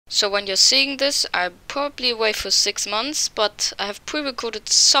So when you're seeing this, I'm probably away for 6 months, but I have pre-recorded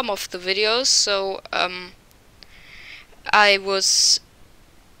some of the videos, so I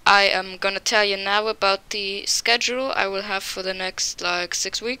am gonna tell you now about the schedule I will have for the next like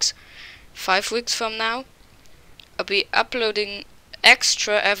 6 weeks, 5 weeks from now. I'll be uploading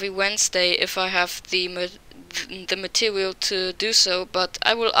extra every Wednesday if I have the material to do so, but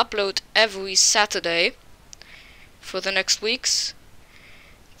I will upload every Saturday for the next weeks.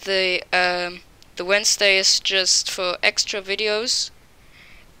 The Wednesday is just for extra videos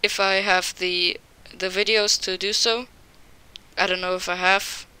if I have the videos to do so. I don't know if I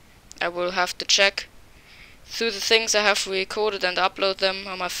have. I will have to check through the things I have recorded and upload them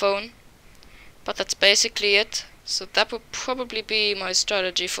on my phone. But that's basically it. So that will probably be my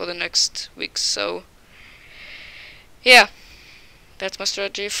strategy for the next weeks. So yeah, that's my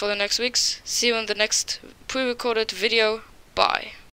strategy for the next weeks. See you in the next pre-recorded video. Bye.